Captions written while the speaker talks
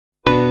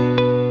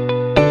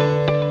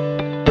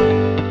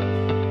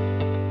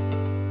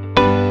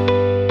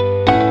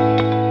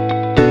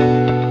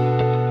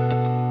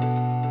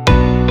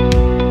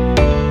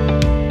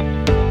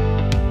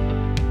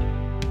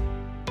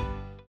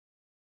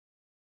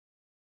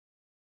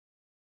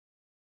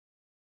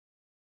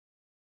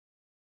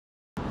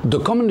The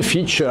common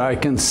feature I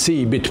can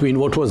see between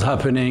what was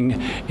happening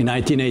in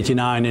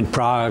 1989 in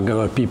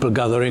Prague, people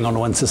gathering on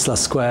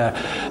Wenceslas Square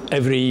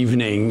every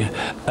evening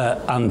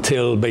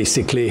until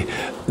basically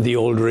the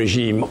old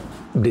regime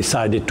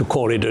decided to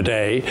call it a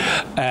day,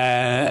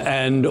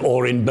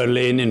 or in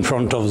Berlin in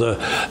front of the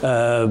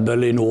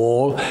Berlin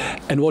Wall,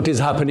 and what is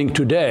happening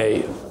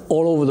today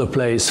all over the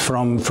place,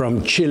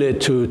 from Chile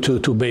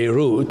to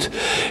Beirut,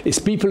 is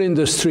people in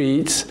the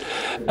streets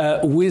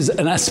with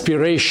an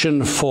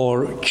aspiration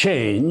for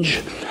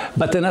change,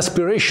 but an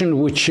aspiration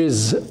which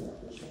is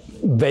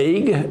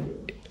vague.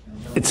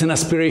 It's an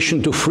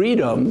aspiration to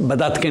freedom, but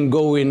that can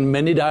go in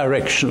many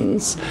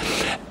directions.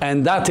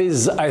 And that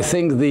is, I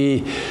think,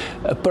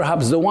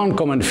 perhaps the one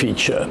common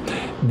feature,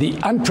 the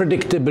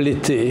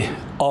unpredictability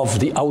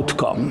of the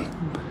outcome.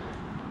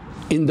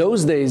 In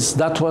those days,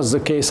 that was the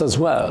case as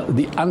well.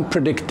 The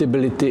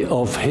unpredictability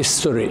of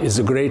history is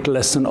a great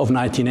lesson of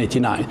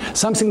 1989.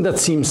 Something that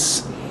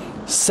seems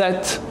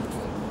set,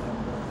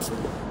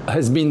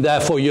 has been there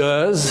for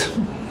years,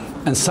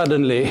 and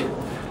suddenly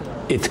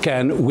it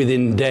can,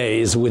 within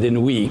days,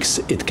 within weeks,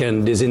 it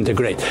can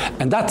disintegrate.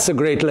 And that's a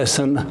great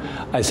lesson.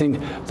 I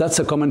think that's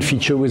a common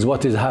feature with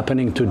what is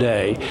happening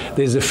today.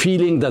 There's a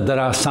feeling that there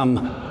are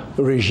some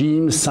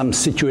regimes, some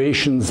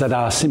situations that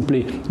are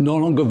simply no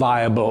longer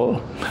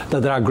viable,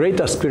 that there are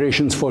great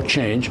aspirations for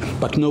change,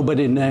 but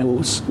nobody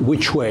knows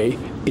which way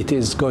it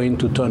is going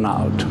to turn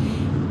out.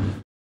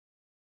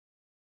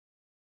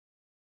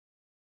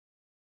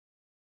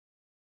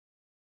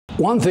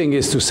 One thing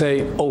is to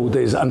say, oh,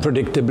 there's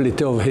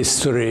unpredictability of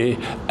history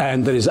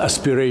and there is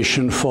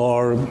aspiration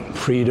for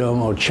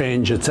freedom or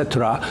change,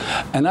 etc.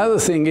 Another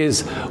thing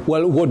is,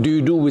 well, what do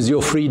you do with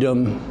your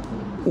freedom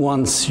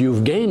once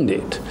you've gained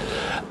it?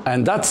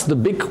 And that's the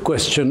big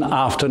question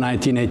after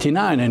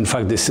 1989. In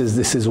fact, this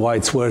is why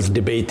it's worth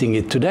debating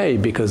it today,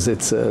 because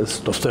it's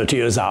sort of 30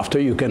 years after,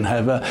 you can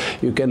have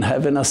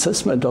an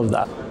assessment of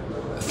that.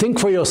 Think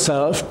for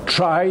yourself,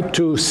 try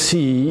to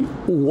see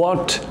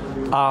what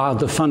are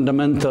the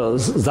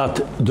fundamentals that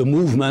the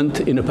movement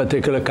in a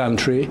particular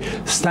country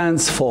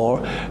stands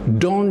for.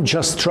 Don't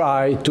just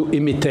try to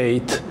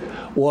imitate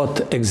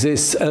what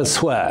exists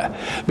elsewhere.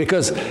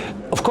 Because,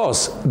 of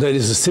course, there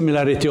is a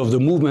similarity of the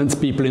movements,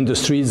 people in the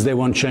streets, they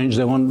want change,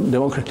 they want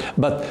democracy.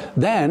 But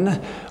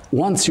then,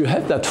 once you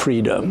have that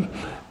freedom,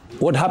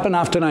 what happened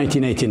after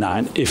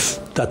 1989,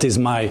 if that is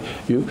my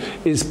view,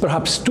 is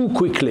perhaps too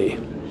quickly.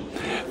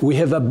 We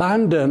have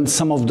abandoned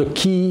some of the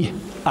key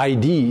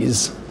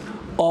ideas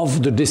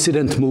of the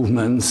dissident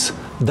movements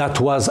that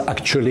was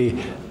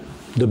actually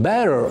the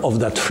bearer of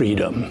that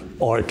freedom,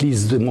 or at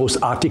least the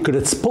most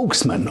articulate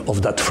spokesman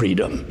of that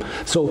freedom.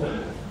 So,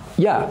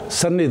 yeah,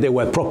 suddenly they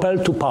were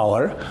propelled to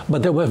power,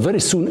 but they were very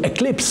soon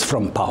eclipsed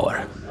from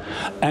power.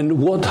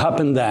 And what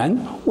happened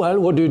then? Well,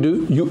 what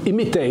do? You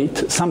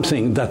imitate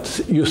something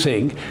that you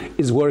think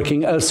is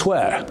working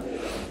elsewhere.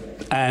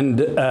 And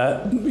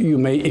you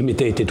may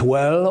imitate it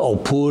well or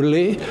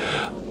poorly,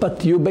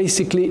 but you're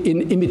basically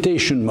in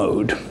imitation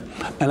mode.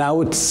 And I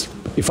would,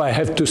 if I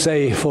have to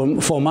say,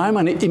 for my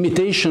money,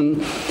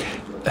 imitation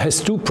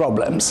has two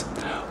problems.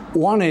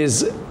 One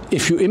is,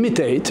 if you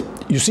imitate,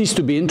 you cease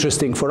to be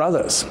interesting for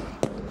others.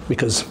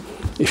 Because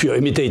if you're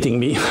imitating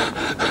me,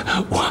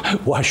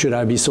 why should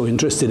I be so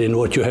interested in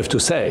what you have to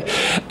say?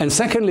 And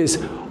secondly is,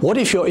 what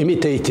if you're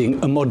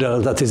imitating a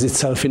model that is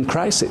itself in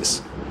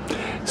crisis?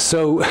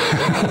 So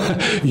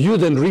you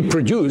then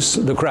reproduce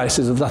the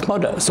crisis of that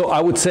model. So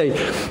I would say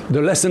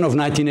the lesson of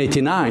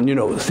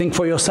 1989, think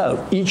for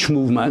yourself. Each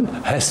movement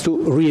has to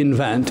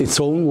reinvent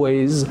its own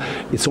ways,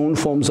 its own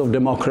forms of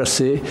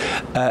democracy,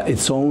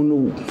 its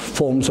own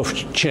forms of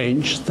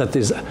change that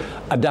is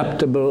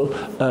adaptable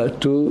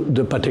to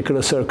the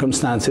particular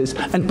circumstances,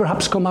 and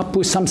perhaps come up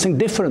with something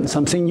different,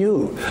 something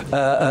new.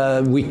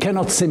 We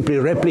cannot simply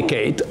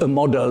replicate a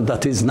model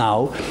that is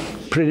now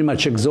pretty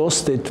much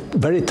exhausted,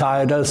 very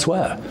tired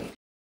elsewhere.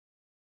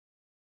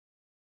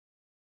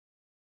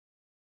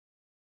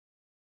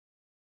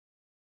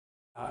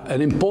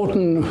 An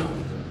important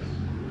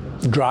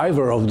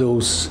driver of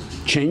those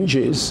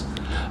changes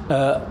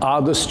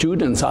are the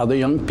students, are the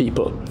young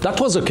people.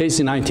 That was the case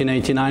in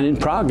 1989 in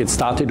Prague. It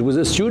started with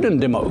a student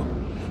demo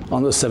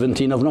on the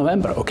 17th of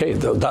November. Okay,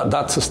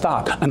 that's a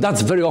start. And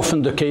that's very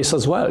often the case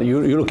as well.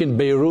 You look in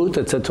Beirut,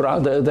 etc.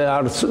 They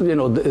are,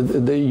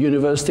 the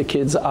university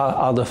kids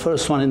are the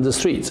first one in the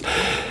streets.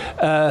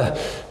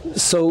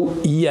 So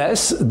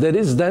yes, there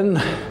is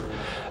then,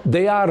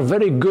 they are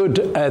very good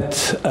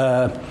at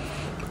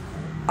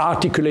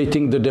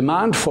articulating the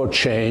demand for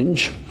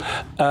change.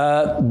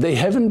 They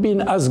haven't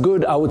been as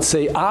good, I would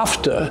say,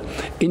 after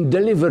in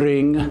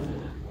delivering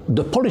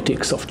the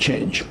politics of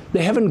change.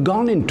 They haven't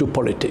gone into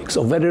politics,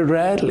 or very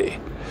rarely.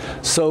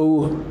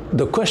 So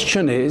the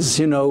question is,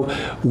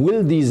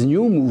 will these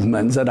new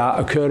movements that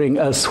are occurring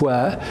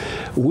elsewhere,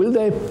 will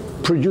they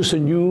produce a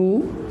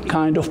new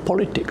kind of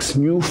politics,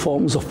 new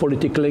forms of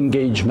political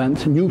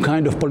engagement, new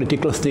kind of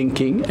political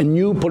thinking, and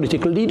new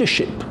political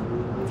leadership?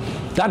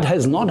 That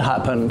has not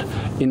happened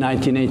in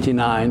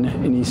 1989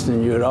 in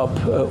Eastern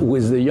Europe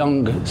with the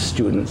young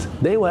students.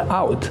 They were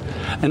out.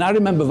 And I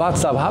remember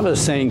Vaclav Havel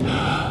saying,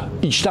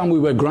 each time we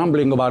were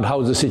grumbling about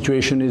how the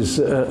situation is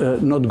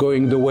not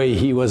going the way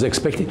he was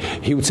expecting,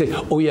 he would say,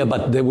 oh yeah,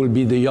 but there will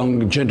be the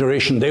young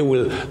generation, they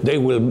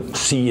will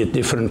see it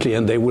differently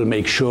and they will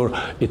make sure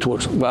it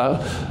works.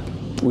 Well,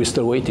 we're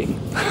still waiting.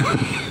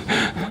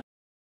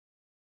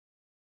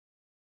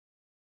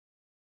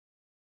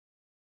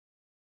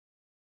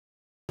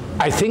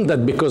 I think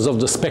that because of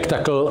the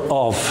spectacle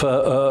of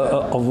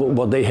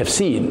what they have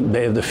seen,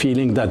 they have the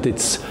feeling that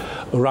it's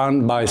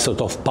run by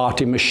sort of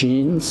party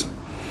machines.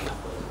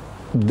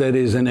 There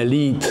is an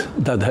elite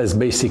that has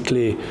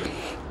basically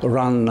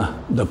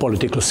run the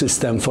political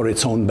system for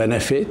its own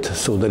benefit.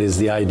 So there is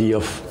the idea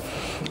of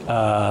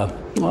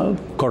well,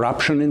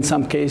 corruption in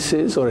some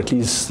cases, or at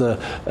least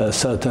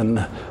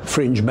certain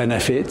fringe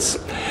benefits.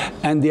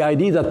 And the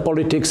idea that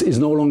politics is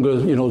no longer,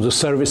 you know, the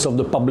service of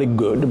the public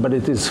good, but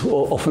it is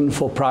often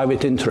for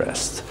private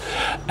interest.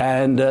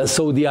 And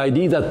so the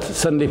idea that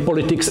suddenly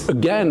politics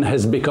again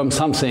has become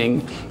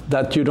something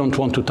that you don't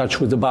want to touch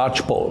with a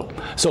barge pole.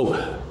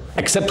 So,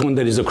 except when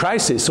there is a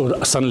crisis,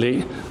 so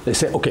suddenly they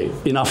say, okay,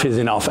 enough is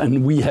enough,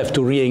 and we have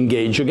to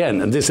re-engage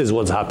again. And this is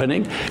what's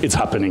happening. It's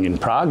happening in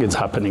Prague, it's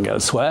happening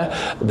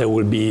elsewhere. There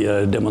will be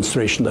a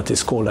demonstration that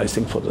is called, I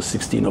think, for the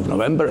 16th of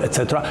November,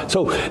 etc.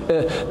 So,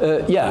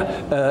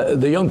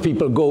 the young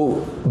people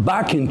go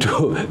back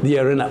into the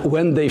arena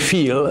when they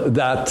feel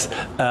that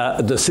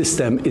the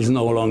system is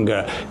no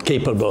longer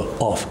capable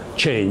of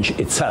change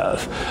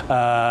itself.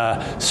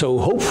 So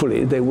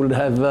hopefully they will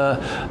have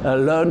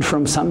learned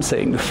from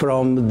something,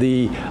 from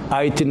the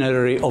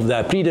itinerary of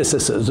their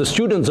predecessors. The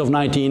students of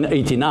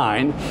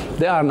 1989,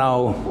 they are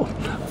now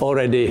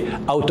already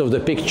out of the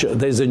picture.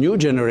 There's a new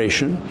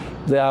generation.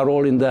 They are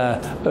all in their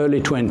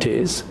early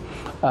 20s.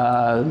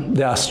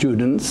 They are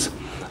students.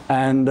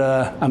 And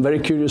I'm very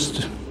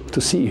curious to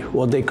see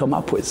what they come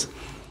up with.